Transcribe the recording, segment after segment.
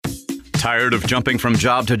Tired of jumping from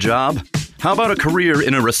job to job? How about a career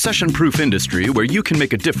in a recession-proof industry where you can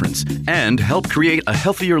make a difference and help create a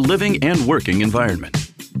healthier living and working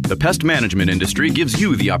environment? The pest management industry gives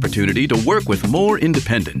you the opportunity to work with more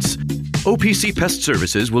independence. OPC Pest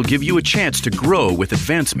Services will give you a chance to grow with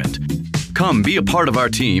advancement. Come be a part of our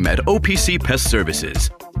team at OPC Pest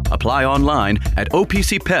Services. Apply online at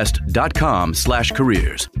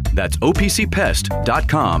opcpest.com/careers. That's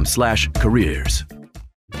opcpest.com/careers.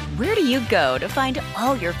 Where do you go to find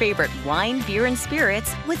all your favorite wine, beer, and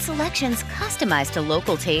spirits with selections customized to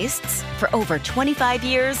local tastes? For over 25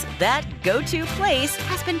 years, that go-to place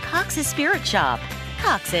has been Cox's Spirit Shop.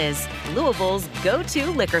 Cox's, Louisville's go-to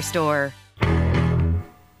liquor store.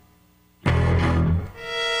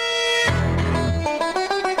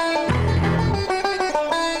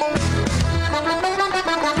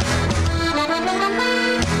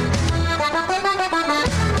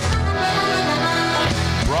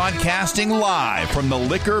 Broadcasting live from the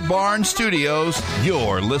Liquor Barn Studios,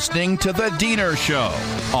 you're listening to The Deener Show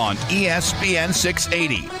on ESPN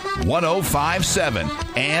 680, 105.7,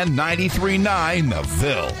 and 93.9 The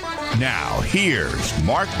Ville. Now, here's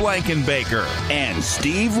Mark Blankenbaker and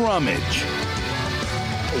Steve Rummage.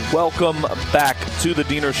 Welcome back to The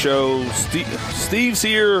Deener Show. Steve's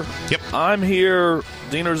here. Yep. I'm here.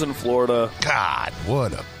 Deener's in Florida. God,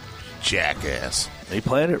 what a jackass. He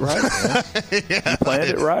planned it right, man. Yeah. He planned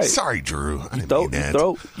it right. Sorry, Drew. I didn't mean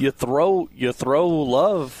that. You throw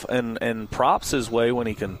love and props his way when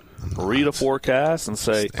he can read a forecast and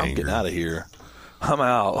say, I'm getting out of here. I'm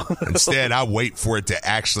out. Instead, I wait for it to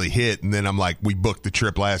actually hit, and then I'm like, we booked the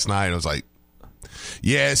trip last night. I was like,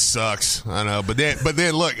 yeah, it sucks. I know. But then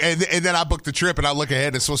look, and then I booked the trip, and I look ahead,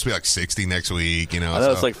 and it's supposed to be like 60 next week. You know, I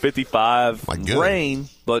know it's like 55 rain,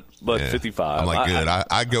 but yeah. 55. I'm like, good.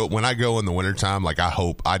 I go when I go in the wintertime, like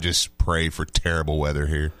I just pray for terrible weather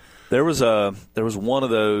here. There was one of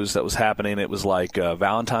those that was happening. It was like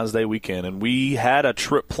Valentine's Day weekend, and we had a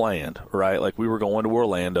trip planned, right? Like we were going to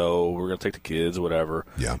Orlando. We were going to take the kids, whatever.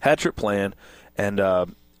 Yeah. Had a trip planned, and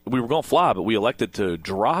we were going to fly, but we elected to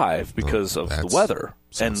drive because of the weather.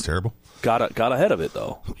 Sounds terrible. Got ahead of it,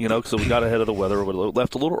 though. You know, so we got ahead of the weather. We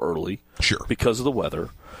left a little early. Sure. Because of the weather.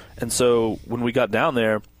 And so when we got down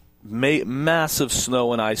there, massive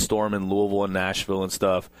snow and ice storm in Louisville and Nashville and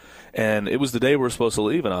stuff. And it was the day we were supposed to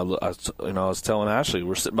leave. And I was telling Ashley,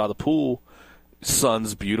 we're sitting by the pool.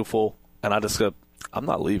 Sun's beautiful. And I just said, I'm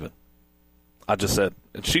not leaving. I just said,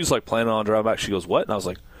 and she's like planning on driving back. She goes, what? And I was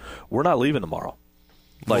like, we're not leaving tomorrow.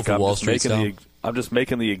 Like I'm just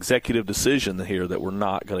making the executive decision here that we're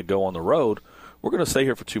not going to go on the road. We're going to stay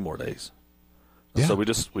here for 2 more days. Yeah. So we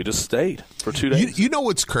just stayed for 2 days. You know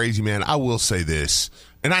what's crazy, man? I will say this,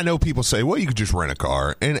 and I know people say, well, you could just rent a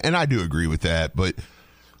car, and I do agree with that. But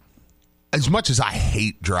as much as I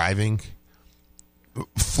hate driving,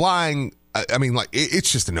 flying, I mean, like it's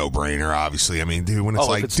just a no-brainer. Obviously, I mean, dude, when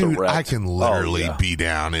it's I can literally be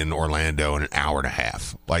down in Orlando in an hour and a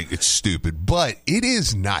half. Like it's stupid, but it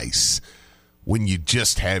is nice when you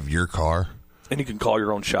just have your car. And you can call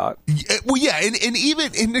your own shot. Well, yeah,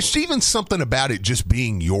 and there's even something about it just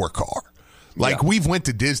being your car. Like, we've went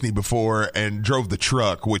to Disney before and drove the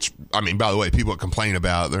truck, which, I mean, by the way, people complain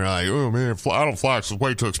about. They're like, oh, man, I don't fly. It's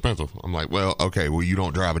way too expensive. I'm like, well, okay, well, you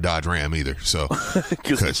don't drive a Dodge Ram either. So,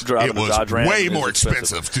 because it was way more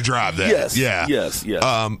expensive to drive that. Yes, yeah. Yes.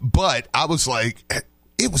 But I was like,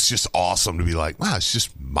 it was just awesome to be like, wow, it's just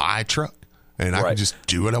my truck. And I can just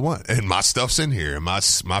do what I want. And my stuff's in here. And my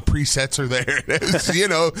presets are there. You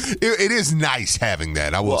know, it is nice having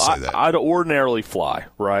that. I will say that. I'd ordinarily fly,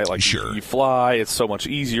 right? Like, sure. You fly. It's so much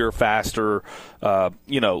easier, faster,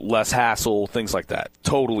 less hassle, things like that.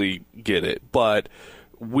 Totally get it. But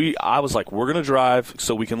I was like, we're going to drive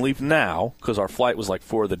so we can leave now because our flight was like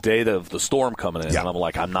for the day of the storm coming in. Yeah. And I'm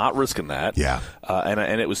like, I'm not risking that. Yeah.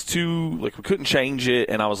 And it was too, like, we couldn't change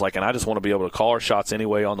it. And I was like, and I just want to be able to call our shots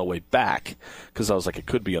anyway on the way back because I was like, it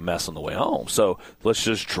could be a mess on the way home. So let's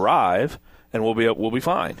just drive. And we'll be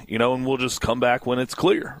fine, and we'll just come back when it's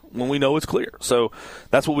clear, when we know it's clear. So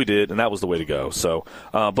that's what we did, and that was the way to go. So,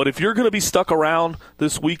 but if you're going to be stuck around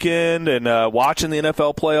this weekend and watching the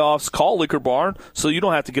NFL playoffs, call Liquor Barn so you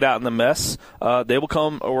don't have to get out in the mess. They will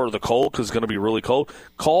come, or the cold because it's going to be really cold.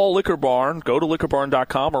 Call Liquor Barn, go to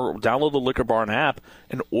liquorbarn.com or download the Liquor Barn app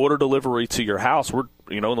and order delivery to your house. We're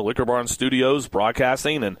in the Liquor Barn studios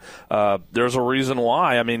broadcasting, and there's a reason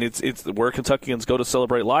why. I mean, it's where Kentuckians go to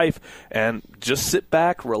celebrate life, and just sit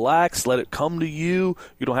back, relax, let it come to you.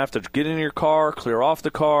 You don't have to get in your car, clear off the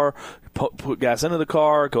car, put gas into the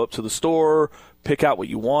car, go up to the store, pick out what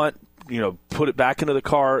you want, put it back into the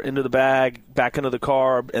car, into the bag, back into the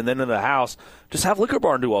car, and then into the house. Just have Liquor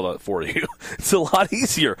Barn do all that for you. It's a lot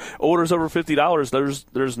easier. Orders over $50,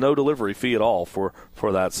 there's no delivery fee at all for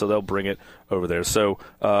that, so they'll bring it over there. So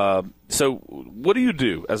what do you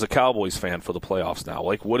do as a Cowboys fan for the playoffs now?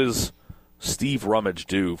 Like, what does Steve Rummage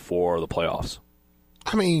do for the playoffs?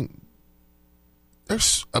 I mean,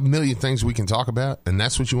 there's a million things we can talk about, and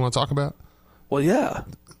that's what you want to talk about? Well, yeah.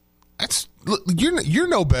 Look, you're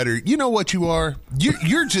no better. You know what you are?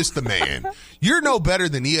 You're just the man. You're no better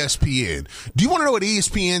than ESPN. Do you want to know what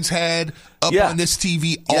ESPN's had up on this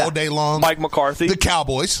TV all day long? Mike McCarthy. The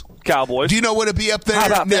Cowboys. Cowboys. Do you know what it'd be up there How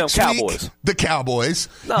about next them, week? Cowboys? The Cowboys.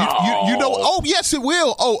 No. You know. Oh, yes, it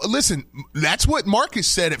will. Oh, listen, that's what Marcus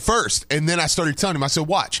said at first, and then I started telling him. I said,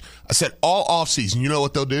 "Watch." I said, "All offseason, you know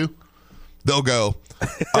what they'll do? They'll go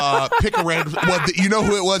pick a random." Well, you know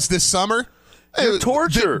who it was this summer? You're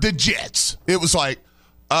tortured. The Jets. It was like,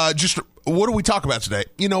 just what do we talk about today?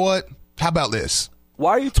 You know what? How about this?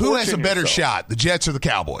 Why are you torturing Who has a better yourself? shot, the Jets or the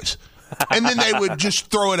Cowboys? And then they would just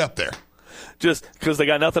throw it up there. Just because they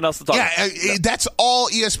got nothing else to talk about. Yeah, that's all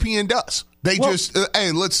ESPN does. They just,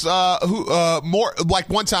 hey, let's, more, like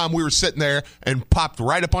one time we were sitting there and popped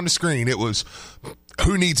right up on the screen. It was,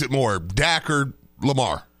 who needs it more, Dak or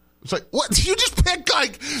Lamar? It's like, what? You just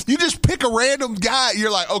pick a random guy.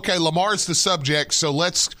 You're like, okay, Lamar's the subject, so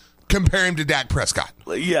let's compare him to Dak Prescott.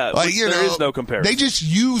 Yeah, there is no comparison. They just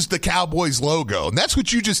used the Cowboys logo, and that's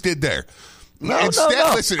what you just did there. No.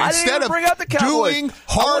 Listen, I instead didn't of bring out the Cowboys. doing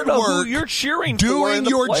hard I wanna know work, who you're cheering doing for in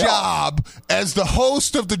the your playoffs. job as the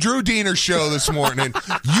host of the Drew Deener show this morning,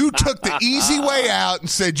 you took the easy way out and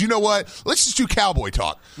said, you know what? Let's just do Cowboy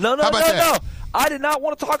talk. No. How about that? I did not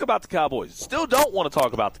want to talk about the Cowboys. Still don't want to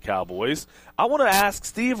talk about the Cowboys. I want to ask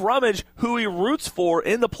Steve Rummage who he roots for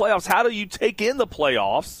in the playoffs. How do you take in the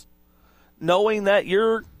playoffs knowing that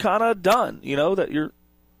you're kind of done? You know, that you're...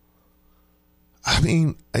 I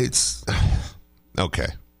mean, it's... Okay.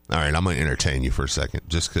 All right, I'm going to entertain you for a second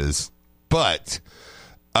just because... But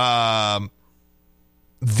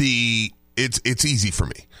it's easy for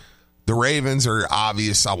me. The Ravens are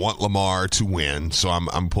obvious. I want Lamar to win, so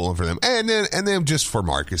I'm pulling for them. And then just for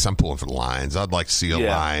Marcus, I'm pulling for the Lions. I'd like to see a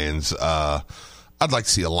Lions. I'd like to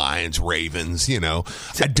see a Lions Ravens. You know,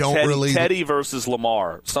 I don't really Teddy versus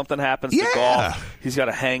Lamar. Something happens to golf. He's got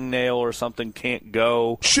a hangnail or something, can't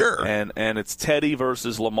go. Sure. And it's Teddy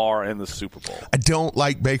versus Lamar in the Super Bowl. I don't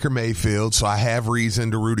like Baker Mayfield, so I have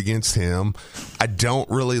reason to root against him. I don't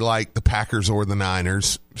really like the Packers or the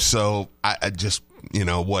Niners, so I just. You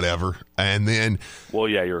know, whatever. And then... Well,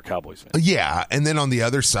 yeah, you're a Cowboys fan. Yeah. And then on the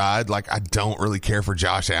other side, like, I don't really care for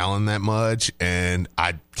Josh Allen that much, and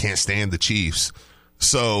I can't stand the Chiefs.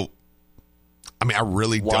 So, I mean, I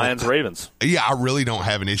really don't... Lions, Ravens. Yeah, I really don't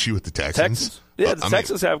have an issue with the Texans. Yeah, the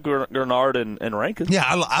Texans have Gernard and Rankin. Yeah,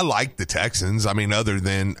 I like the Texans. I mean, other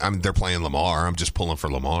than... I mean, they're playing Lamar. I'm just pulling for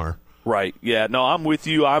Lamar. Right. Yeah, no, I'm with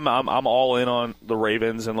you. I'm all in on the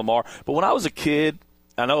Ravens and Lamar. But when I was a kid...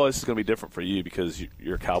 I know this is going to be different for you because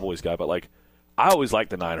you're a Cowboys guy, but, like, I always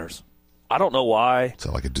liked the Niners. I don't know why. Is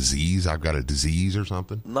that like a disease? I've got a disease or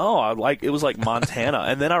something? No, it was like Montana.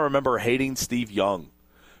 And then I remember hating Steve Young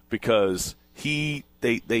because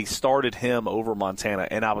they started him over Montana,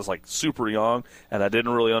 and I was, like, super young, and I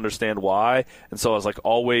didn't really understand why. And so I was, like,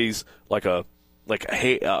 always I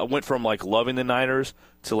went from, like, loving the Niners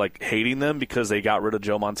to, like, hating them because they got rid of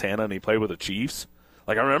Joe Montana and he played with the Chiefs.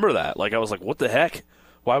 Like, I remember that. Like, I was like, what the heck?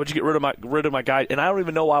 Why would you get rid of my guy? And I don't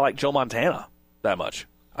even know why I like Joe Montana that much.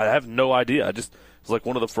 I have no idea. It was like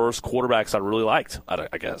one of the first quarterbacks I really liked,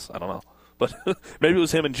 I guess. I don't know. But maybe it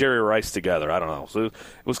was him and Jerry Rice together. I don't know. So it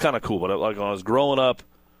was kind of cool. But like when I was growing up,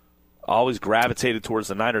 I always gravitated towards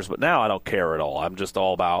the Niners. But now I don't care at all. I'm just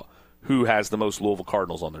all about who has the most Louisville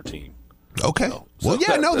Cardinals on their team. Okay.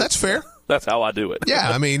 That's fair. That's how I do it.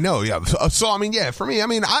 Yeah, I mean, no, yeah. So, I mean, yeah, for me, I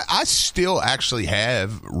mean, I still actually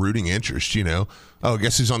have rooting interest, you know. Oh,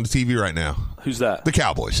 guess who's on the TV right now? Who's that? The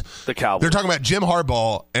Cowboys. The Cowboys. They're talking about Jim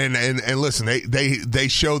Harbaugh, and listen, they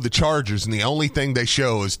show the Chargers, and the only thing they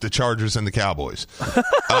show is the Chargers and the Cowboys.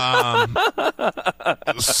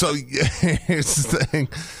 So, here's the thing.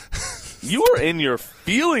 You were in your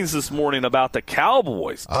feelings this morning about the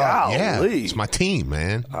Cowboys. Golly. Yeah, it's my team,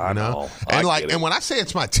 man. I know. And when I say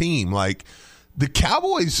it's my team, like the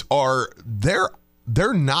Cowboys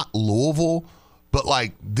they're not Louisville, but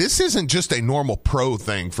like this isn't just a normal pro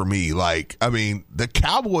thing for me. Like, I mean, the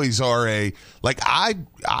Cowboys are I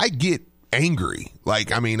get angry.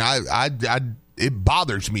 Like, I mean, it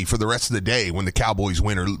bothers me for the rest of the day when the Cowboys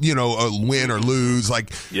win or lose.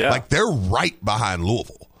 Like they're right behind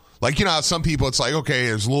Louisville. Like, you know how some people, it's like, okay,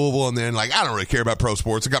 there's Louisville, and then, like, I don't really care about pro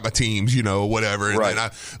sports. I got my teams, you know, whatever. And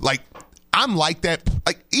then I'm like that.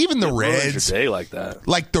 Like, even the Reds. Your day like that.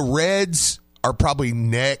 Like, the Reds are probably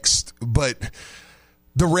next, but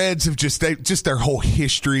the Reds have just their whole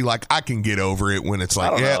history. Like, I can get over it when it's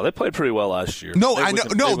like, I don't know. They played pretty well last year. No, I know.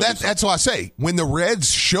 No, that's what I say. When the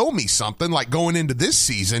Reds show me something, like going into this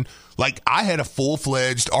season, like I had a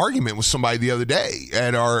full-fledged argument with somebody the other day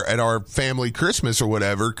at our family Christmas or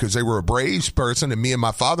whatever, because they were a Braves person and me and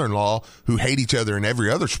my father-in-law who hate each other in every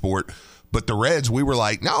other sport. But the Reds, we were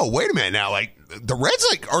like, no, wait a minute now. Like, the Reds,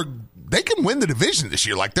 like, they can win the division this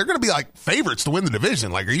year. Like, they're going to be, like, favorites to win the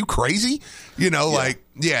division. Like, are you crazy? You know, like,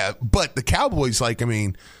 yeah. But the Cowboys, like, I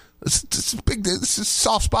mean, it's a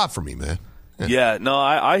soft spot for me, man. Yeah, no,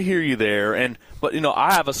 I hear you there. But, you know,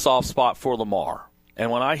 I have a soft spot for Lamar.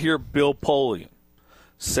 And when I hear Bill Polian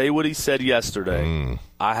say what he said yesterday,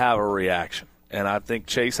 I have a reaction. And I think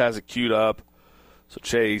Chase has it queued up. So,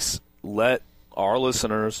 Chase, let our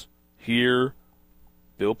listeners hear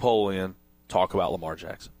Bill Polian talk about Lamar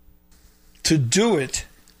Jackson. To do it,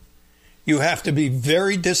 you have to be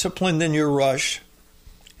very disciplined in your rush.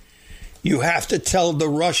 You have to tell the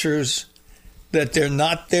rushers that they're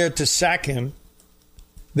not there to sack him.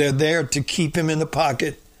 They're there to keep him in the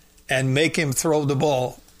pocket and make him throw the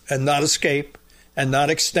ball and not escape and not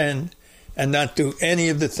extend and not do any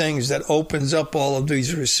of the things that opens up all of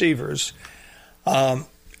these receivers. And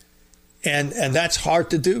that's hard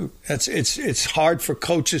to do. It's hard for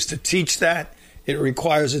coaches to teach that. It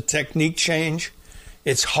requires a technique change.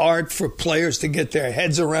 It's hard for players to get their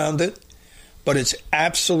heads around it, but it's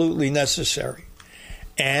absolutely necessary.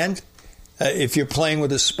 And if you're playing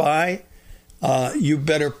with a spy, you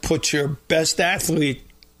better put your best athlete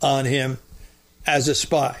on him as a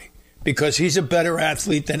spy, because he's a better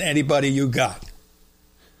athlete than anybody you got.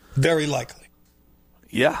 Very likely.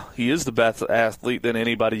 Yeah, he is the best athlete than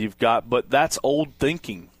anybody you've got, but that's old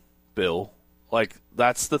thinking, Bill. Like,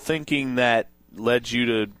 that's the thinking that led you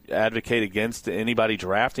to advocate against anybody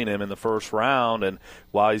drafting him in the first round, and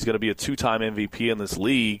while he's going to be a two-time MVP in this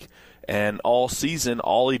league, and all season,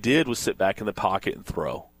 all he did was sit back in the pocket and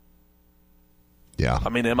throw. Yeah. I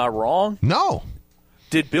mean, am I wrong? No.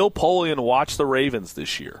 Did Bill Polian watch the Ravens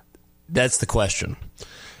this year? That's the question.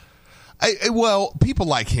 Well, people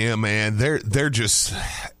like him, man, they're just,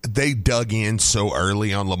 they dug in so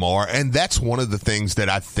early on Lamar, and that's one of the things that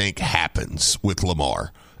I think happens with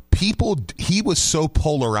Lamar. He was so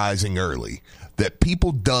polarizing early that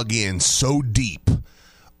people dug in so deep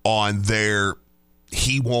on their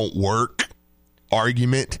he won't work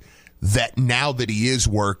argument that now that he is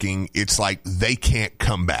working, it's like they can't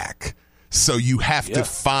come back. So you have to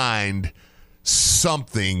find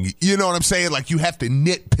something, you know what I'm saying? Like, you have to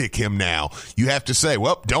nitpick him now. You have to say,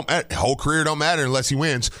 well, whole career don't matter unless he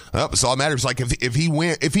wins. It's all that matters. Like, if he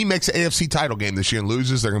makes an AFC title game this year and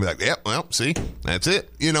loses, they're gonna be like, yep, well, see, that's it.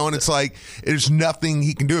 You know, and it's like, there's nothing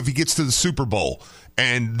he can do if he gets to the Super Bowl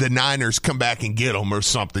and the Niners come back and get him or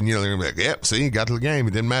something. You know, they're gonna be like, yep, see, he got to the game,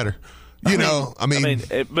 it didn't matter. It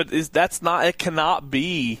cannot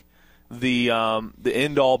be the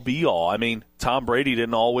end all be all. I mean, Tom Brady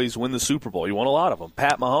didn't always win the Super Bowl. He won a lot of them.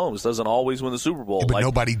 Pat Mahomes doesn't always win the Super Bowl. Yeah, but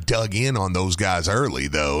nobody dug in on those guys early,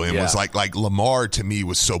 though. And was like Lamar, to me,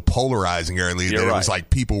 was so polarizing early that it was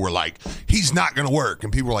like people were like, he's not going to work.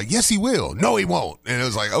 And people were like, yes, he will. No, he won't. And it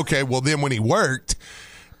was like, okay, well, then when he worked,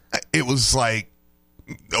 it was like,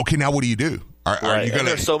 okay, now what do you do? Are you going to?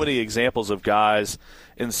 There's so many examples of guys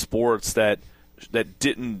in sports that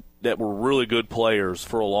were really good players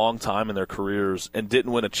for a long time in their careers and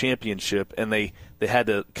didn't win a championship, and they had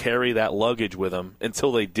to carry that luggage with them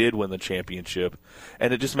until they did win the championship.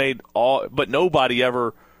 And it just made but nobody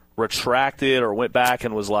ever retracted or went back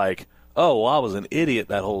and was like, oh, well, I was an idiot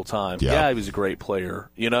that whole time. Yeah, he was a great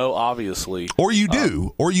player, you know, obviously. Or you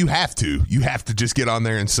do, or you have to. You have to just get on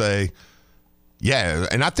there and say, yeah,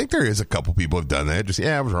 and I think there is a couple people have done that. Just,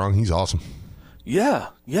 I was wrong. He's awesome. Yeah.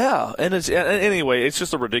 And anyway, it's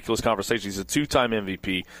just a ridiculous conversation. He's a two-time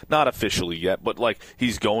MVP, not officially yet, but like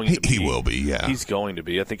he's going to be. He will be, yeah. He's going to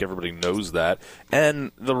be. I think everybody knows that.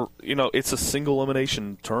 And it's a single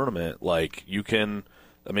elimination tournament. Like they were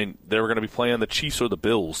going to be playing the Chiefs or the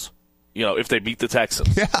Bills, if they beat the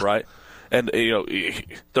Texans, right? And,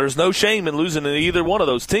 there's no shame in losing to either one of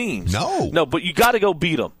those teams. No, but you got to go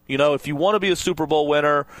beat them. If you want to be a Super Bowl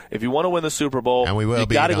winner, if you want to win the Super Bowl, you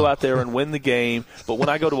got to go out there and win the game. But when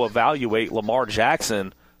I go to evaluate Lamar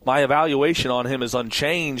Jackson, my evaluation on him is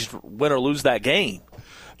unchanged, win or lose that game,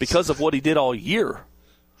 because of what he did all year.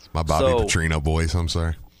 My Bobby Petrino boys, I'm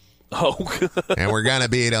sorry. Oh. And we're going to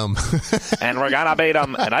beat them. And we're going to beat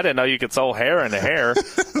them. And I didn't know you could sew hair into hair.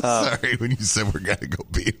 Sorry, when you said we're going to go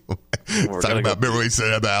beat them. Remember when he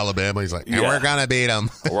said about Alabama? He's like, and we're going to beat them.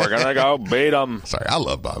 We're going to go beat them. Sorry, I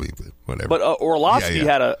love Bobby, but whatever. But Orlovsky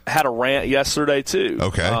had a rant yesterday, too.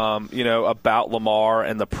 Okay. About Lamar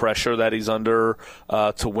and the pressure that he's under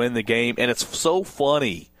to win the game. And it's so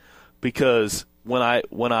funny because when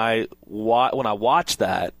I watch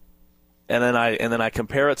that, and then I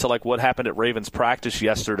compare it to like what happened at Ravens practice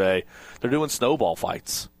yesterday. They're doing snowball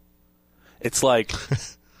fights. It's like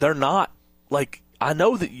they're not like, I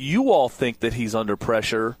know that you all think that he's under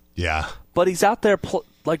pressure. Yeah. But he's out there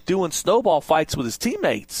doing snowball fights with his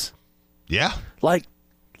teammates. Yeah. Like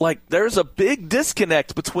there's a big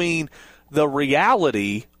disconnect between the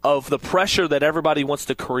reality of the pressure that everybody wants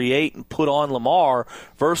to create and put on Lamar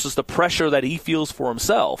versus the pressure that he feels for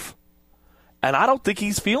himself. And I don't think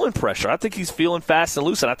he's feeling pressure. I think he's feeling fast and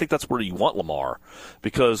loose, and I think that's where you want Lamar.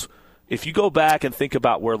 Because if you go back and think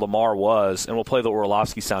about where Lamar was, and we'll play the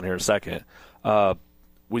Orlovsky sound here in a second,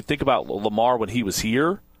 we think about Lamar when he was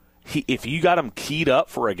here. If you got him keyed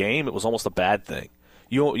up for a game, it was almost a bad thing.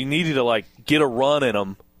 You needed to, like, get a run in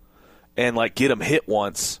him and, like, get him hit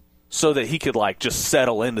once so that he could, like, just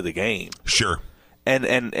settle into the game. Sure. And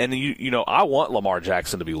I want Lamar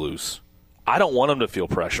Jackson to be loose. I don't want him to feel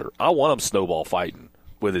pressure. I want him snowball fighting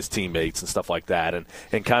with his teammates and stuff like that,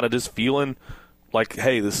 and kind of just feeling like,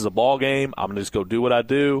 hey, this is a ball game. I'm going to just go do what I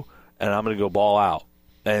do, and I'm going to go ball out.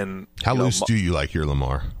 And how loose do you like your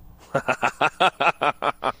Lamar?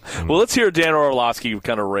 Well, let's hear Dan Orlovsky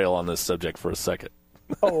kind of rail on this subject for a second.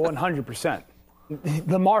 100%.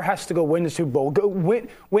 Lamar has to go win the Super Bowl.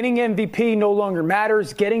 Winning MVP no longer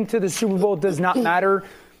matters. Getting to the Super Bowl does not matter.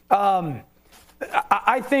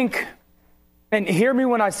 I think, and hear me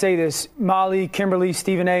when I say this, Molly, Kimberly,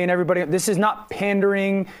 Stephen A., and everybody, this is not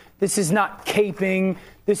pandering. This is not caping.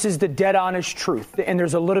 This is the dead honest truth. And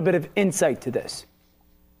there's a little bit of insight to this.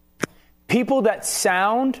 People that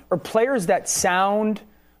sound, or players that sound,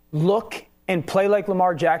 look, and play like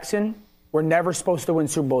Lamar Jackson were never supposed to win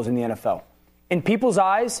Super Bowls in the NFL. In people's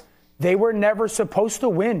eyes, they were never supposed to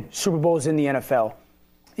win Super Bowls in the NFL.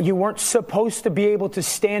 You weren't supposed to be able to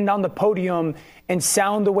stand on the podium and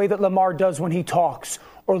sound the way that Lamar does when he talks,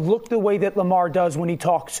 or look the way that Lamar does when he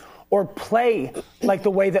talks, or play like the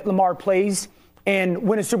way that Lamar plays and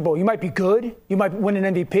win a Super Bowl. You might be good. You might win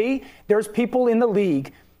an MVP. There's people in the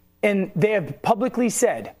league, and they have publicly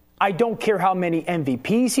said, I don't care how many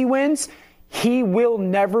MVPs he wins. He will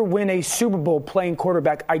never win a Super Bowl playing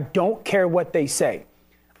quarterback. I don't care what they say.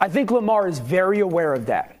 I think Lamar is very aware of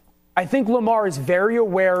that. I think Lamar is very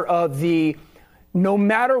aware of no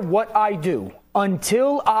matter what I do,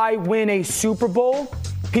 until I win a Super Bowl,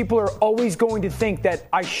 people are always going to think that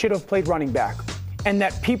I should have played running back. And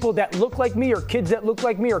that people that look like me, or kids that look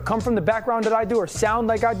like me, or come from the background that I do, or sound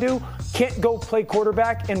like I do, can't go play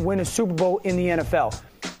quarterback and win a Super Bowl in the NFL.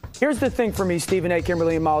 Here's the thing for me, Stephen A.,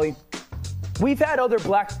 Kimberly, and Molly. We've had other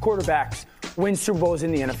black quarterbacks win Super Bowls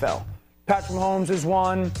in the NFL. Patrick Mahomes has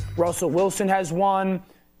won. Russell Wilson has won.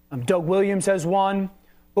 Doug Williams has won.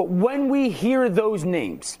 But when we hear those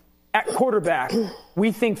names at quarterback,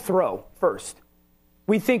 we think throw first.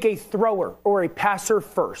 We think a thrower or a passer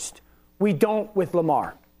first. We don't with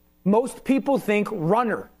Lamar. Most people think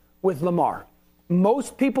runner with Lamar.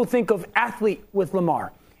 Most people think of athlete with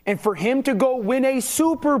Lamar. And for him to go win the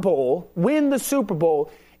Super Bowl,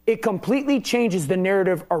 it completely changes the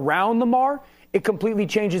narrative around Lamar. It completely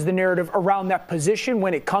changes the narrative around that position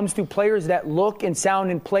when it comes to players that look and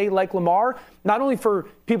sound and play like Lamar, not only for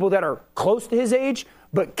people that are close to his age,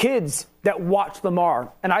 but kids that watch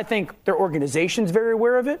Lamar. And I think their organization's very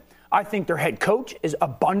aware of it. I think their head coach is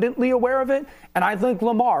abundantly aware of it. And I think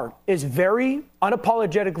Lamar is very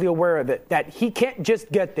unapologetically aware of it, that he can't just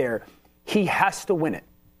get there. He has to win it.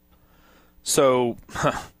 So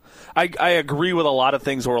I agree with a lot of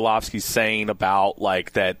things Orlovsky's saying about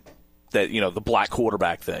like that the black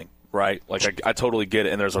quarterback thing, right? Like I totally get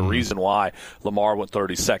it, and there's a reason why Lamar went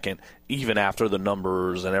 32nd, even after the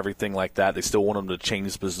numbers and everything like that. They still want him to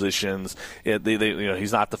change positions.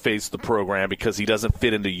 He's not the face of the program because he doesn't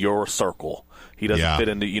fit into your circle. He doesn't fit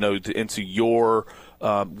into into your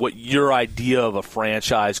what your idea of a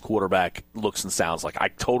franchise quarterback looks and sounds like. I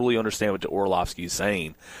totally understand what Orlovsky is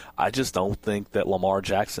saying. I just don't think that Lamar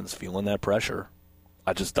Jackson's feeling that pressure.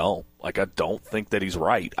 I just don't. I don't think that he's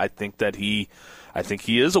right. I think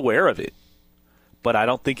he is aware of it, but I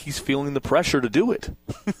don't think he's feeling the pressure to do it.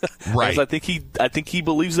 Right. I think he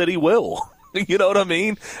believes that he will. You know what I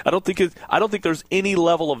mean? I don't think there's any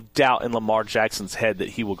level of doubt in Lamar Jackson's head that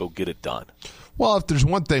he will go get it done. Well, if there's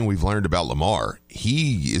one thing we've learned about Lamar,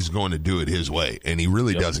 he is going to do it his way, and he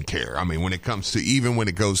really doesn't care. I mean, when it comes to, even when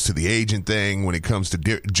it goes to the agent thing, when it comes to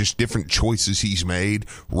just different choices he's made,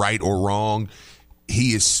 right or wrong,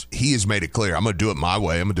 he has made it clear. I'm going to do it my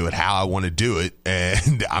way. I'm going to do it how I want to do it,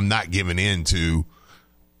 and I'm not giving in to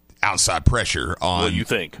outside pressure on what you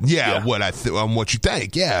think. Yeah. On what you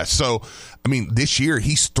think. Yeah. So, I mean, this year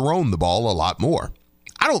he's thrown the ball a lot more.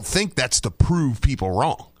 I don't think that's to prove people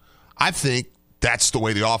wrong. I think that's the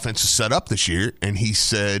way the offense is set up this year, and he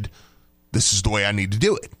said, this is the way I need to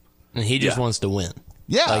do it. And he just wants to win.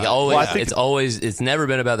 Yeah. Like always, it's never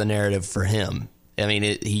been about the narrative for him. I mean,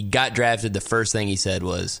 he got drafted. The first thing he said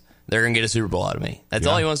was, they're going to get a Super Bowl out of me. That's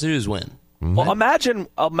all he wants to do is win. Mm-hmm. Well, imagine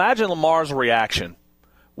Lamar's reaction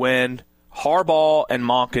when Harbaugh and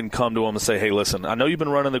Monken come to him and say, hey, listen, I know you've been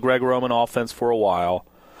running the Greg Roman offense for a while,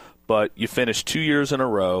 but you finished 2 years in a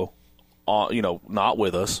row, not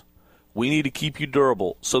with us. We need to keep you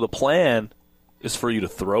durable. So the plan is for you to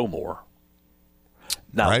throw more.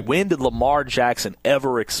 Now, When did Lamar Jackson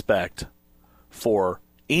ever expect for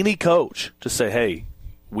any coach to say, hey,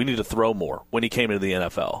 we need to throw more when he came into the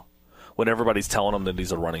NFL? When everybody's telling him that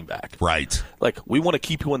he's a running back. Right. Like, we want to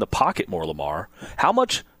keep you in the pocket more, Lamar. How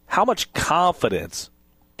much confidence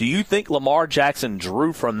do you think Lamar Jackson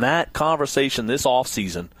drew from that conversation this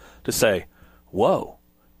offseason to say, whoa,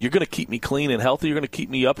 you're going to keep me clean and healthy, you're going to keep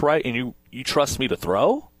me upright, and you trust me to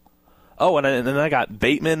throw? Oh, and then I got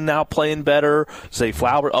Bateman now playing better, Zay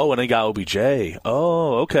Flower. Oh, and I got OBJ.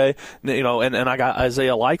 Oh, okay. And I got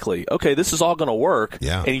Isaiah Likely. Okay, this is all going to work,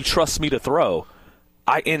 and you trust me to throw.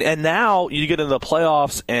 And now you get into the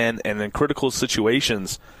playoffs and in critical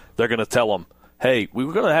situations, they're going to tell them, hey, we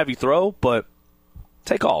were going to have you throw, but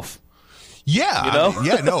take off. Yeah.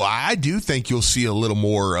 I do think you'll see a little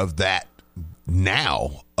more of that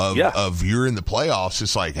now of you're in the playoffs.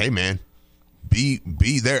 It's like, hey, man, be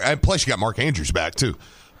there. And plus, you got Mark Andrews back, too.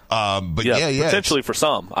 Potentially for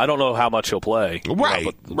some. I don't know how much he'll play. Right.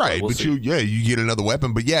 We'll but see. you get another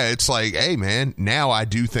weapon. But it's like, hey, man, now I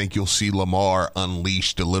do think you'll see Lamar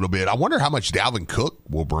unleashed a little bit. I wonder how much Dalvin Cook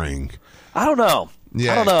will bring. I don't know.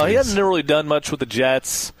 Yeah, I don't know. He hasn't really done much with the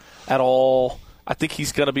Jets at all. I think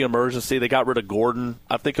he's going to be an emergency. They got rid of Gordon.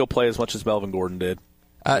 I think he'll play as much as Melvin Gordon did.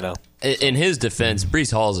 In his defense,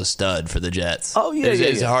 Breece Hall's a stud for the Jets. Oh yeah,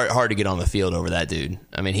 it's hard to get on the field over that dude.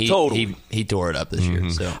 I mean, he tore it up this year.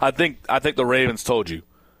 So I think the Ravens told you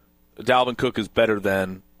Dalvin Cook is better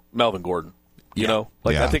than Melvin Gordon.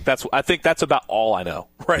 I think that's about all I know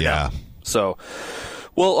right now. So.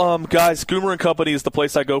 Well, guys, Goomer & Company is the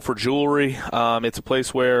place I go for jewelry. It's a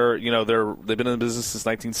place where, they've been in business since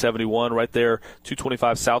 1971, right there,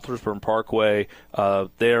 225 South Richmond Parkway.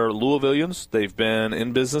 They're Louisvillians. They've been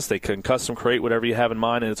in business. They can custom create whatever you have in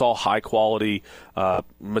mind, and it's all high-quality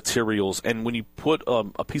materials. And when you put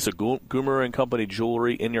a piece of Goomer & Company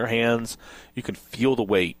jewelry in your hands, you can feel the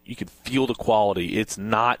weight. You can feel the quality. It's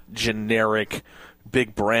not generic,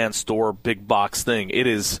 big brand store, big box thing. It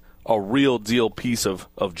is a real deal piece of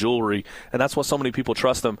jewelry, and that's why so many people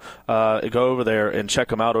trust them. Go over there and check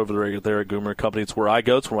them out over there at Goomer & Company. It's where I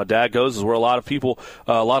go. It's where my dad goes. It's where a lot of people,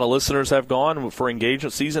 a lot of listeners have gone for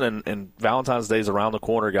engagement season, and Valentine's Day is around the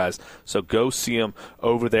corner, guys. So go see them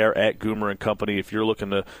over there at Goomer & Company if you're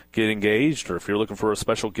looking to get engaged, or if you're looking for a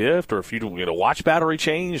special gift, or if you get a watch battery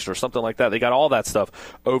changed or something like that. They got all that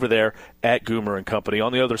stuff over there at Goomer & Company.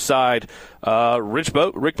 On the other side, Rick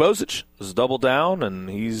Bozich is double down, and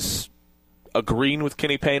he's agreeing with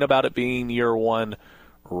Kenny Payne about it being year one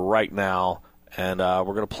right now. And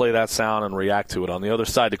we're going to play that sound and react to it on the other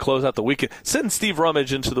side to close out the weekend. Sending Steve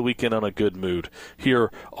Rummage into the weekend on a good mood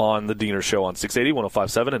here on the Deener Show on 680,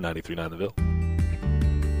 105.7, and 93.9 The Ville.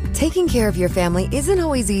 Taking care of your family isn't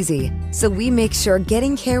always easy, so we make sure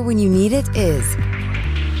getting care when you need it is.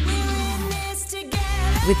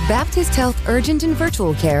 With Baptist Health Urgent and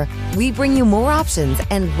Virtual Care, we bring you more options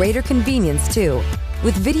and greater convenience, too.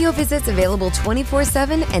 With video visits available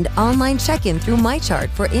 24/7 and online check-in through MyChart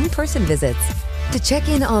for in-person visits. To check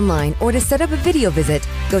in online or to set up a video visit,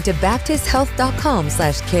 go to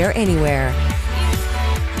baptisthealth.com/careanywhere.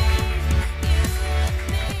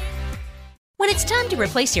 When it's time to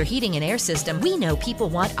replace your heating and air system, we know people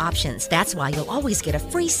want options. That's why you'll always get a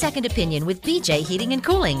free second opinion with BJ Heating and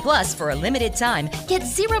Cooling. Plus, for a limited time, get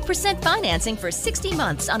 0% financing for 60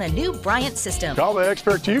 months on a new Bryant system. Call the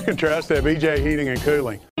experts you can trust at BJ Heating and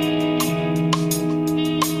Cooling. I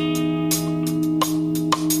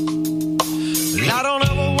don't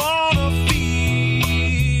ever wanna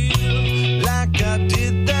feel like I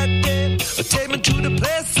did that day. Take me to the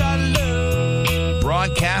place I love.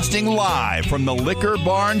 Broadcast Broadcasting live from the Liquor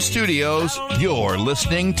Barn Studios, you're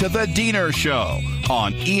listening to The Deener Show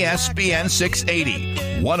on ESPN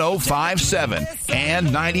 680, 1057, and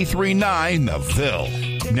 93.9 The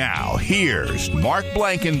Ville. Now, here's Mark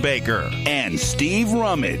Blankenbaker and Steve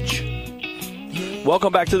Rummage.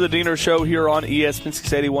 Welcome back to The Deener Show here on ESPN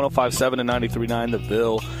 680, 1057, and 93.9 The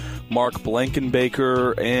Ville. Mark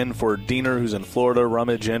Blankenbaker in for Deener, who's in Florida.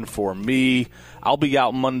 Rummage in for me. I'll be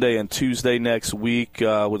out Monday and Tuesday next week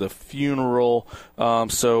with a funeral. I'll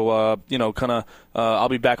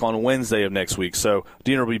be back on Wednesday of next week. So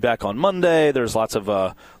Deener will be back on Monday. There's lots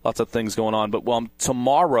of things going on. But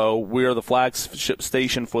tomorrow we're the flagship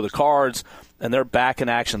station for the Cards, and they're back in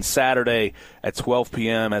action Saturday at 12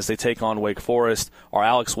 p.m. as they take on Wake Forest. Our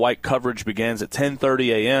Alex White coverage begins at 10:30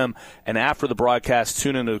 a.m., and after the broadcast,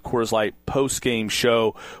 tune into the Coors Light post-game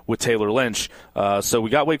show with Taylor Lynch. So we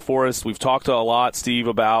got Wake Forest. We've talked a lot, Steve,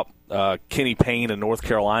 about Kenny Payne in North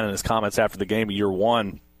Carolina and his comments after the game of year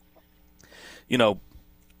one. You know,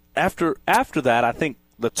 after that, I think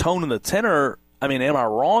the tone and the tenor, I mean, am I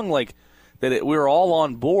wrong? Like, we're all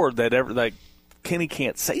on board that Kenny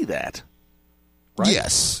can't say that. Right?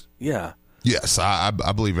 Yes. Yeah. Yes, I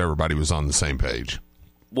believe everybody was on the same page.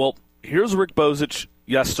 Well, here's Rick Bozich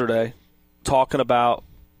yesterday talking about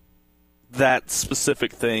that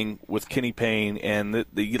specific thing with Kenny Payne, and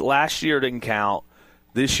the last year didn't count.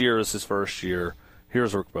 This year is his first year.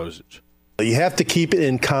 Here's Rick Bozich. You have to keep it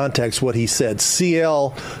in context what he said. CL,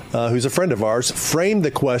 who's a friend of ours, framed the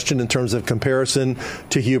question in terms of comparison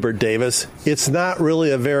to Hubert Davis. It's not really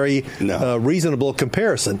a very reasonable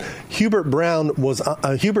comparison. Hubert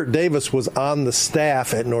Davis was on the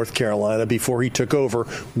staff at North Carolina before he took over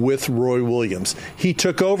with Roy Williams. He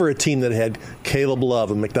took over a team that had Caleb Love,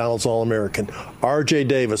 a McDonald's All-American, R.J.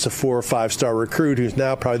 Davis, a 4- or 5-star recruit who's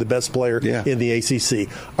now probably the best player in the ACC,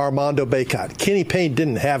 Armando Bacot. Kenny Payne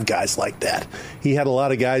didn't have guys like that. He had a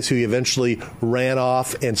lot of guys who he eventually ran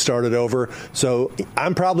off and started over. So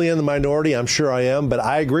I'm probably in the minority. I'm sure I am, but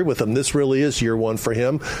I agree with him. This really is year one for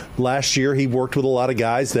him. Last year, he worked with a lot of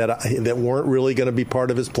guys that weren't really going to be part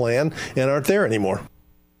of his plan and aren't there anymore.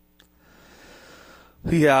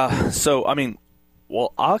 Yeah. So, I mean,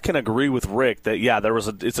 well, I can agree with Rick that,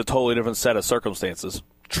 it's a totally different set of circumstances.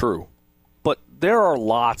 True. But there are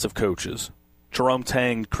lots of coaches, Jerome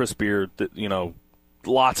Tang, Chris Beard,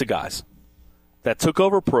 lots of guys that took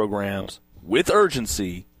over programs with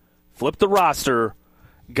urgency, flipped the roster,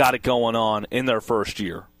 got it going on in their first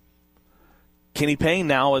year. Kenny Payne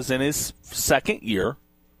now is in his second year,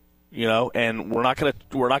 and we're not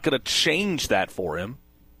gonna change that for him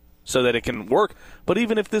so that it can work. But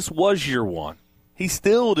even if this was year one, he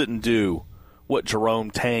still didn't do what Jerome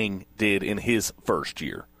Tang did in his first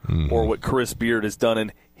year, or what Chris Beard has done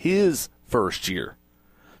in his first year.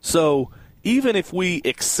 So even if we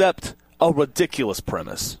accept a ridiculous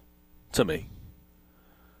premise, to me,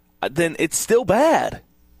 then it's still bad.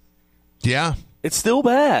 Yeah. It's still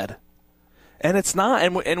bad. And it's not,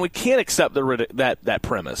 and we can't accept that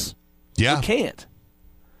premise. Yeah. We can't.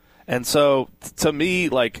 And so, to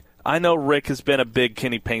me, I know Rick has been a big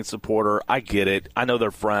Kenny Payne supporter. I get it. I know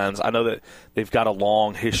they're friends. I know that they've got a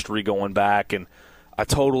long history going back, and I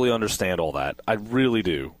totally understand all that. I really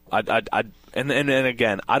do. And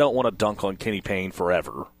again, I don't want to dunk on Kenny Payne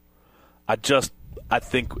forever. I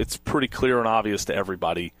think it's pretty clear and obvious to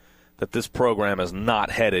everybody that this program is not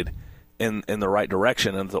headed in the right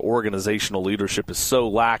direction, and the organizational leadership is so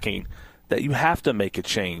lacking that you have to make a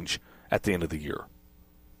change at the end of the year.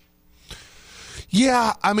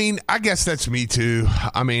 Yeah, I mean, I guess that's me too.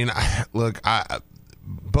 I mean, look,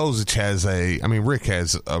 Bozich has Rick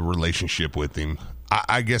has a relationship with him.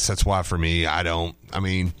 I guess that's why for me,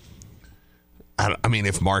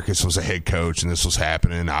 if Marcus was a head coach and this was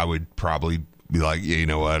happening, I would probably be like, yeah, you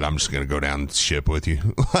know what, I'm just going to go down the ship with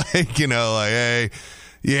you. Hey,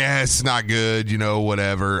 yeah, it's not good,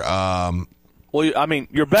 whatever. Well, I mean,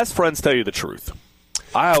 your best friends tell you the truth.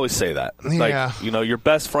 I always say that. Yeah. Your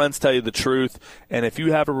best friends tell you the truth, and if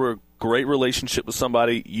you have a great relationship with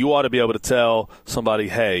somebody, you ought to be able to tell somebody,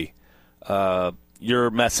 hey, you're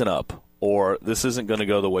messing up, or this isn't going to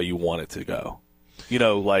go the way you want it to go.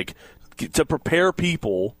 To prepare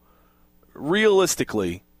people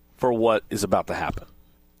realistically for what is about to happen.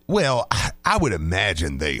 Well, I would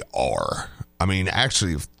imagine they are. I mean,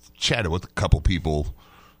 actually, I've chatted with a couple people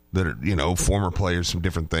that are, former players from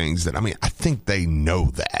different things that, I think they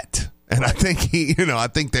know that. And I think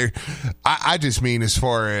I just mean as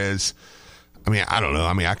far as, I don't know.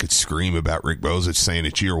 I could scream about Rick Bozich saying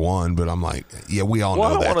it's year one, but I'm like, yeah, we all know that.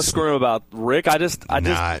 I don't want to scream about Rick.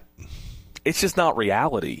 It's just not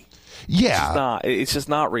reality. Yeah. It's just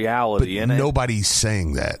not reality. But nobody's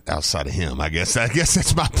saying that outside of him. I guess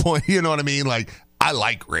that's my point. You know what I mean? Like, I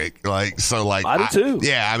like Rick. Like, so like I do too.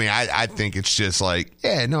 Yeah, I mean, I think it's just like,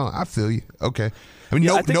 yeah, no, I feel you. Okay. I mean,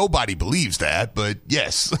 nobody believes that, but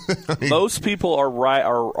yes. I mean, most people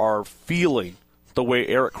are feeling the way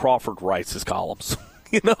Eric Crawford writes his columns.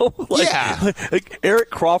 You know, like Eric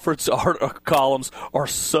Crawford's columns are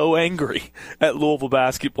so angry at Louisville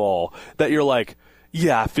basketball that you're like,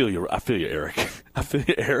 yeah, I feel you, Eric. I feel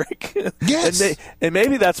you, Eric. Yes. And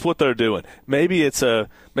maybe that's what they're doing. Maybe it's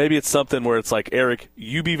something where it's like, Eric,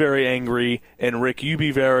 you be very angry, and Rick, you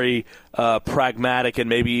be very pragmatic and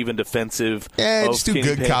maybe even defensive. Yeah, it's too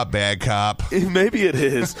good cop, bad cop. Maybe it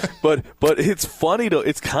is, but it's funny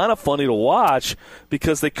it's kind of funny to watch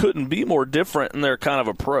because they couldn't be more different in their kind of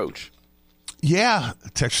approach. Yeah,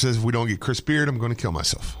 Texas says if we don't get Chris Beard, I'm going to kill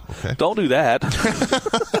myself. Okay, don't do that.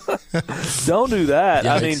 Don't do that.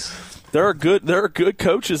 Yikes. I mean, there are good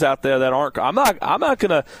coaches out there that aren't. I'm not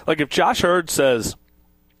gonna, like, if Josh Hurd says,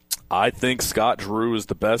 I think Scott Drew is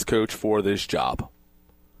the best coach for this job.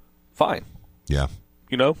 Fine. Yeah.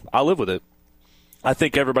 You know, I live with it. I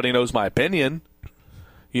think everybody knows my opinion.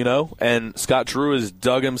 You know, and Scott Drew has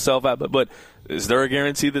dug himself out. But is there a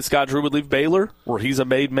guarantee that Scott Drew would leave Baylor, where he's a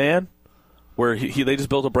made man? Where they just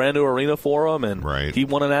built a brand new arena for him, and he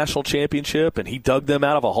won a national championship, and he dug them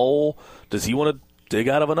out of a hole. Does he want to dig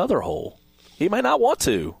out of another hole? He might not want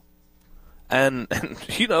to. And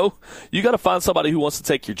you know, you got to find somebody who wants to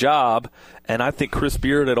take your job. And I think Chris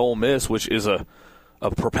Beard at Ole Miss, which is a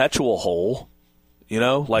perpetual hole, you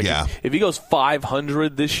know, like if he goes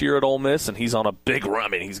 500 this year at Ole Miss and he's on a big run, I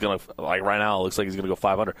mean, he's going to, like right now, it looks like he's going to go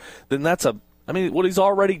 500. Then what he's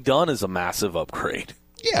already done is a massive upgrade.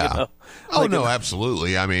 Yeah. You know? Oh, no,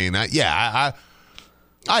 absolutely. I mean, I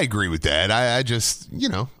agree with that. I just, you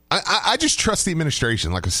know, I just trust the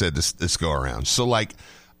administration, like I said, this go around. So, like,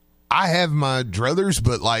 I have my druthers,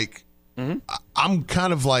 but, like, I'm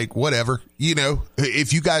kind of like, whatever. You know,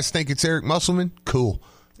 if you guys think it's Eric Musselman, cool.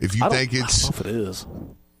 If you think it's. I don't know if it is.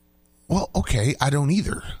 Well, okay, I don't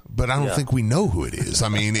either. But I don't think we know who it is. I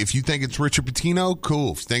mean, if you think it's Richard Pitino,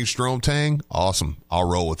 cool. If you think it's Jerome Tang, awesome. I'll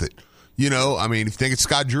roll with it. You know, I mean, if you think it's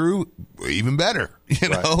Scott Drew, even better. You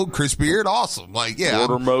know, Chris Beard, awesome. Like,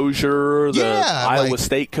 Porter Mosier, the Iowa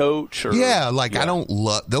State coach. I don't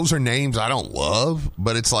love, those are names I don't love,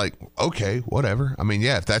 but it's like, okay, whatever. I mean,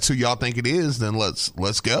 if that's who y'all think it is, then let's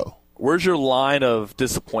go. Where's your line of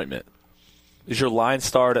disappointment? Is your line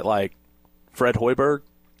start at, like, Fred Hoiberg?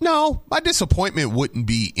 No, my disappointment wouldn't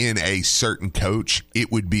be in a certain coach.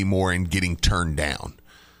 It would be more in getting turned down.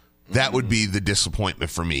 That would be the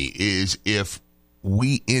disappointment for me, is if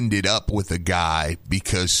we ended up with a guy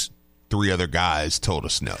because 3 other guys told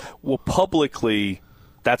us no. Well, publicly,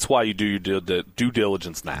 that's why you do your due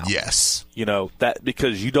diligence now. Yes. You know, that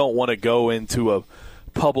because you don't want to go into a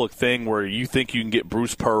public thing where you think you can get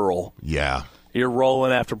Bruce Pearl. Yeah. You're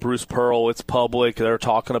rolling after Bruce Pearl. It's public. They're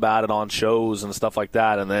talking about it on shows and stuff like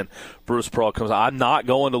that. And then Bruce Pearl comes out, I'm not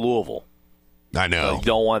going to Louisville. I know. You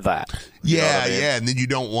don't want that. Yeah. And then you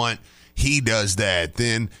don't want he does that.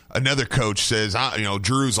 Then another coach says,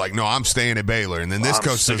 Drew's like, no, I'm staying at Baylor. And then this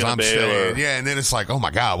coach says, I'm staying. Yeah, and then it's like, oh,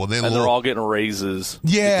 my God. Well, then they're all getting raises.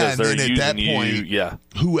 Yeah, and then at that point,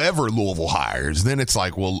 whoever Louisville hires, then it's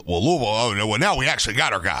like, well, Louisville, well, now we actually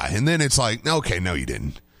got our guy. And then it's like, okay, no, you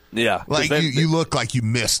didn't. Yeah, like you look like you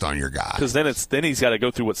missed on your guy. Because then he's got to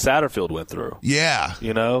go through what Satterfield went through. Yeah,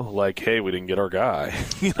 you know, like, hey, we didn't get our guy.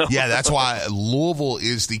 You know? Yeah, that's why Louisville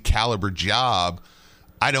is the caliber job.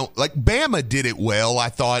 I don't like Bama did it well. I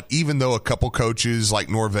thought, even though a couple coaches like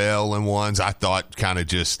Norvell and ones, I thought kind of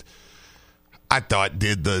just,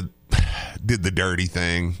 did the dirty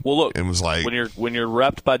thing. Well, look, and was like, when you're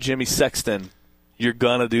repped by Jimmy Sexton, you're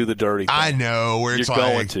gonna do the dirty thing. I know where it's you're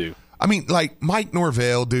going to. I mean, like, Mike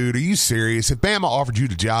Norvell, dude, are you serious? If Bama offered you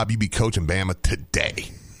the job, you'd be coaching Bama today.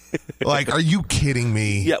 Like, are you kiddting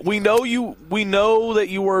me? Yeah, we know that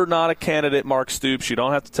you were not a candidate, Mark Stoops. You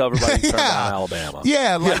don't have to tell everybody you turned down Alabama.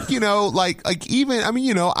 Yeah, like even, I mean,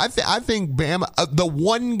 you know, I think Bama, the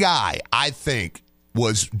one guy I think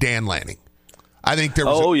was Dan Lanning. I think there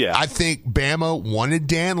was I think Bama wanted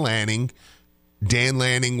Dan Lanning. Dan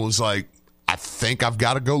Lanning was like, I think I've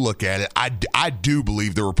got to go look at it. I do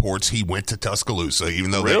believe the reports he went to Tuscaloosa,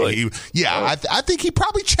 even though I think he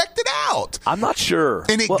probably checked it out. I'm not sure.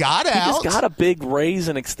 And it got out. He just got a big raise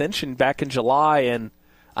and extension back in July, and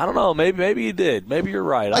I don't know. Maybe he did. Maybe you're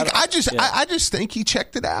right. Like I just think he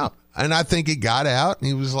checked it out, and I think it got out, and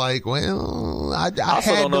he was like, "Well, I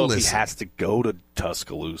also don't know if listen. he has to go to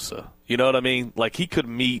Tuscaloosa." You know what I mean? Like, he could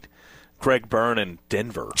meet Greg Byrne in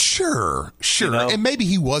Denver. Sure. You know? And maybe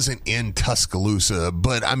he wasn't in Tuscaloosa,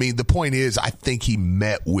 but, I mean, the point is I think he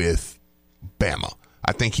met with Bama.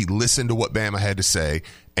 I think he listened to what Bama had to say,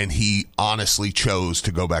 and he honestly chose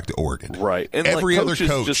to go back to Oregon. Right. And every other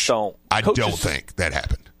coach, I don't think that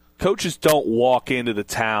happened. Coaches don't walk into the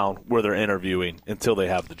town where they're interviewing until they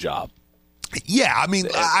have the job. Yeah, I mean,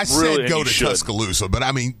 I really, said go to Tuscaloosa, but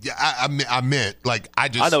I mean, I meant, like, I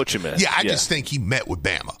know what you meant. Yeah, I just think he met with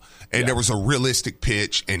Bama, and there was a realistic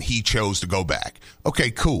pitch, and he chose to go back.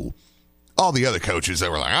 Okay, cool. All the other coaches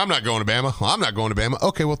that were like, I'm not going to Bama. Well, I'm not going to Bama.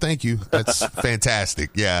 Okay, well, thank you. That's fantastic.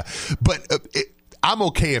 Yeah, but I'm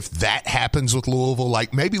okay if that happens with Louisville.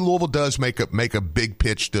 Like, maybe Louisville does make a big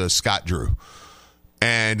pitch to Scott Drew.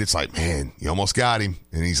 And it's like, man, you almost got him.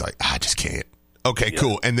 And he's like, I just can't. Okay,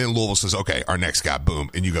 cool. And then Louisville says, okay, our next guy, boom,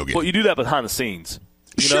 and you go get him. Well, you do that behind the scenes.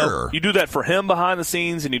 You know? You do that for him behind the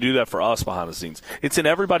scenes, and you do that for us behind the scenes. It's in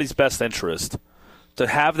everybody's best interest to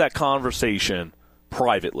have that conversation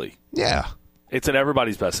privately. Yeah. It's in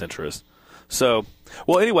everybody's best interest. So,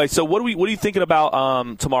 well, anyway, so what are you thinking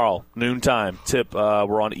about tomorrow, noontime tip?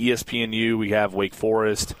 We're on ESPNU. We have Wake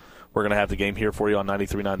Forest. We're going to have the game here for you on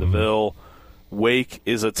 93.9 The Ville. Wake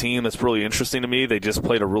is a team that's really interesting to me. They just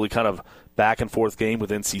played a really kind of back-and-forth game with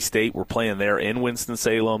NC State. We're playing there in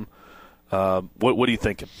Winston-Salem. What are you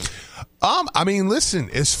thinking? I mean, listen,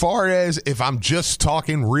 as far as if I'm just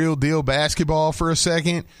talking real deal basketball for a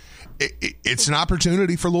second, it's an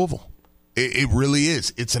opportunity for Louisville. It really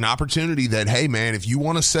is. It's an opportunity that, hey, man, if you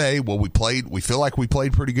want to say, well, we feel like we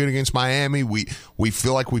played pretty good against Miami. We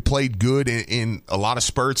feel like we played good in a lot of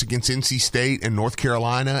spurts against NC State and North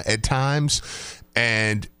Carolina at times.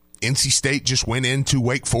 And NC State just went into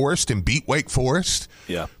Wake Forest and beat Wake Forest.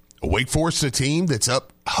 Yeah. Wake Forest is a team that's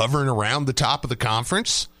up hovering around the top of the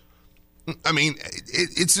conference. I mean,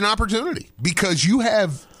 it's an opportunity because you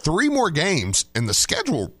have 3 more games and the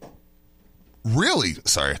schedule really,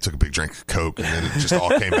 sorry, I took a big drink of Coke and then it just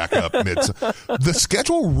all came back up. The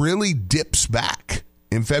schedule really dips back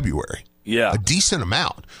in February. Yeah. A decent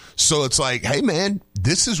amount. So it's like, hey, man,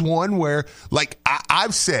 this is one where, like,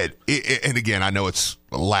 I've said, and again, I know it's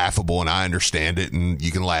laughable and I understand it and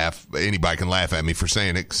you can laugh. Anybody can laugh at me for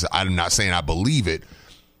saying it because I'm not saying I believe it.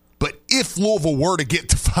 But if Louisville were to get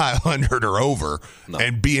to 500 or over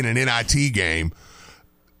and be in an NIT game,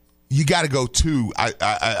 you got to go 2.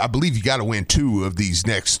 I believe you got to win 2 of these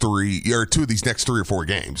next 3 or 4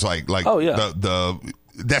 games. Like oh, yeah.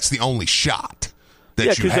 That's the only shot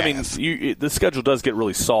that you have. I mean, the schedule does get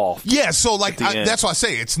really soft. Yeah, so like that's why I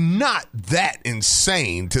say it's not that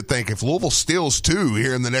insane to think if Louisville steals 2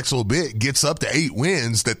 here in the next little bit, gets up to 8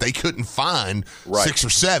 wins that they couldn't find 6 or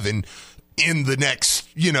 7 in the next,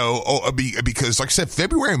 because like I said,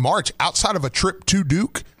 February and March outside of a trip to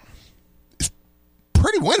Duke,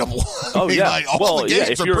 pretty winnable. Oh, yeah. Like, all the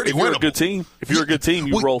games are pretty winnable. If you're a good team,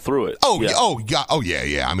 you roll through it.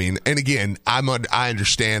 Yeah. I mean, and again, I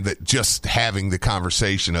understand that just having the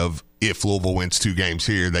conversation of if Louisville wins 2 games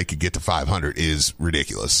here, they could get to 500 is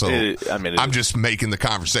ridiculous. So I'm just making the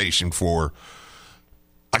conversation for,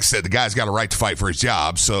 like I said, the guy's got a right to fight for his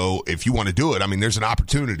job. So if you want to do it, I mean, there's an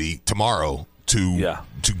opportunity tomorrow to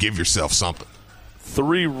give yourself something.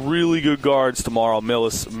 3 really good guards tomorrow,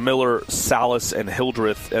 Miller, Salas, and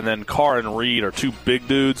Hildreth. And then Carr and Reed are 2 big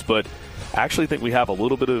dudes, but I actually think we have a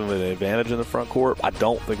little bit of an advantage in the front court. I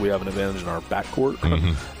don't think we have an advantage in our back court.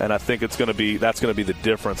 Mm-hmm. And I think that's going to be the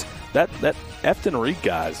difference. That Efton Reed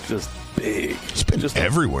guy is just big. He's been just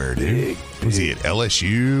everywhere, dude. Was he at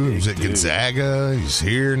LSU? He was at Gonzaga. He's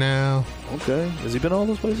here now. Okay. Has he been all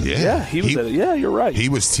those places? Yeah. You're right. He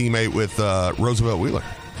was teammate with Roosevelt Wheeler.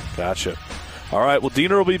 Gotcha. All right, well,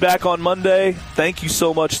 Deener will be back on Monday. Thank you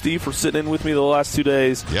so much, Steve, for sitting in with me the last 2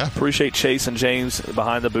 days. Yeah. Appreciate Chase and James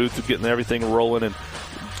behind the booth getting everything rolling and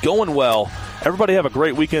going well. Everybody have a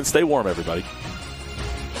great weekend. Stay warm, everybody.